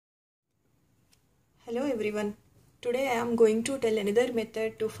Hello everyone. Today I am going to tell another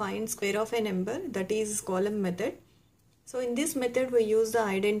method to find square of a number, that is column method. So in this method we use the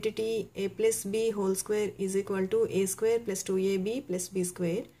identity a plus b whole square is equal to a square plus 2ab plus b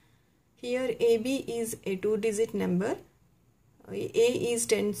square. Here ab is a two-digit number, a is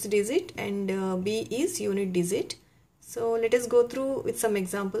tens digit and b is unit digit. So let us go through with some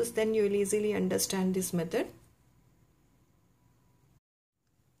examples, then you will easily understand this method.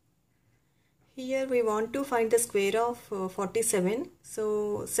 Here we want to find the square of 47.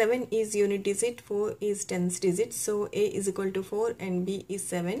 So 7 is unit digit, 4 is tens digit. So a is equal to 4 and b is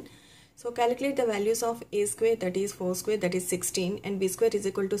 7. So calculate the values of a square, that is 4 square, that is 16, and b square is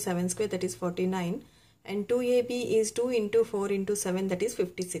equal to 7 square, that is 49. And 2ab is 2 into 4 into 7, that is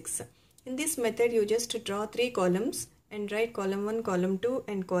 56. In this method you just draw 3 columns and write column 1, column 2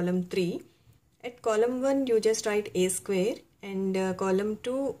 and column 3. At column 1 you just write a square, and column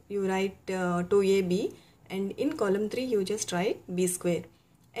 2 you write 2ab, and in column 3 you just write b square,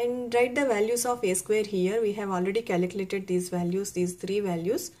 and write the values of a square. Here we have already calculated these values, these three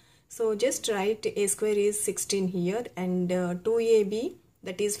values. So just write a square is 16 here, and 2ab,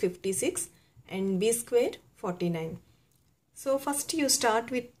 that is 56, and b square 49. So first you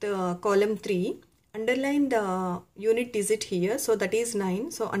start with column 3, underline the unit digit here, so that is 9,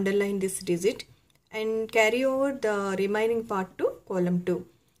 so underline this digit and carry over the remaining part to column 2.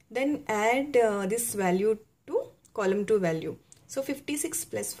 Then add this value to column 2 value. So 56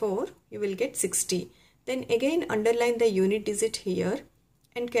 plus 4, you will get 60. Then again underline the unit digit here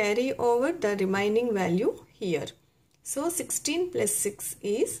and carry over the remaining value here. So 16 plus 6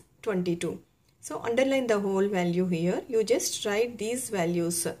 is 22. So underline the whole value here. You just write these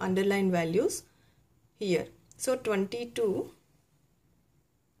values, underline values here. So 22.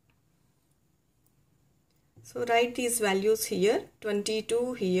 So write these values here,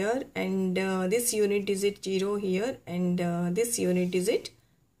 22 here, and this unit digit 0 here, and this unit digit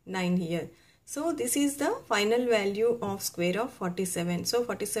 9 here. So this is the final value of square of 47. So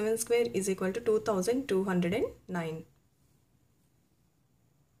 47 square is equal to 2209.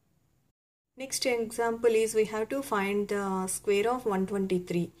 Next example is we have to find the square of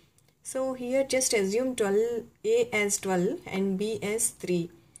 123. So here just assume a as 12 and b as 3.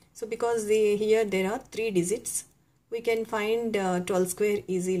 So because here there are 3 digits, we can find 12 square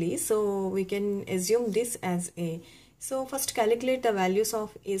easily. So we can assume this as a. So first calculate the values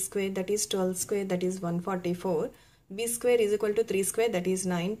of a square, that is 12 square, that is 144. B square is equal to 3 square, that is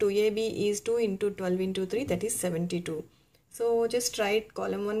 9. 2ab is 2 into 12 into 3, that is 72. So just write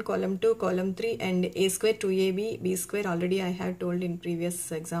column 1, column 2, column 3 and a square, 2ab, b square already I have told in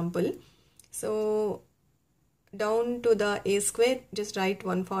previous example. So down to the a square, just write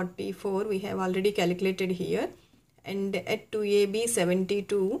 144, we have already calculated here, and at 2ab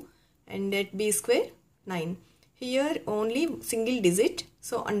 72, and at b square 9. Here only single digit,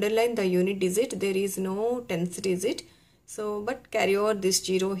 so underline the unit digit, there is no tens digit, so but carry over this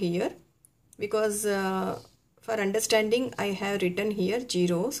 0 here, because for understanding I have written here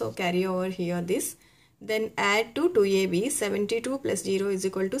 0, so carry over here this. Then add to 2ab, 72 plus 0 is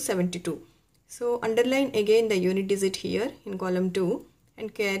equal to 72. So underline again the unit digit here in column 2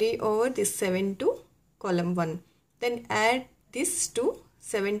 and carry over this 7 to column 1. Then add this to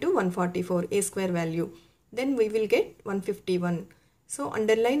 7 to 144 a square value. Then we will get 151. So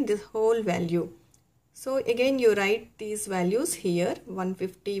underline this whole value. So again you write these values here,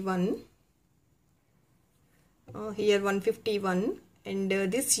 151, here 151, and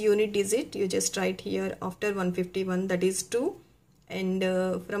this unit digit you just write here after 151, that is 2. And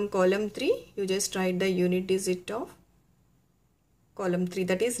from column 3 you just write the unit digit of column 3,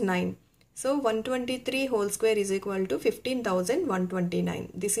 that is 9. So 123 whole square is equal to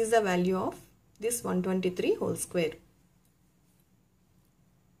 15,129. This is the value of this 123 whole square.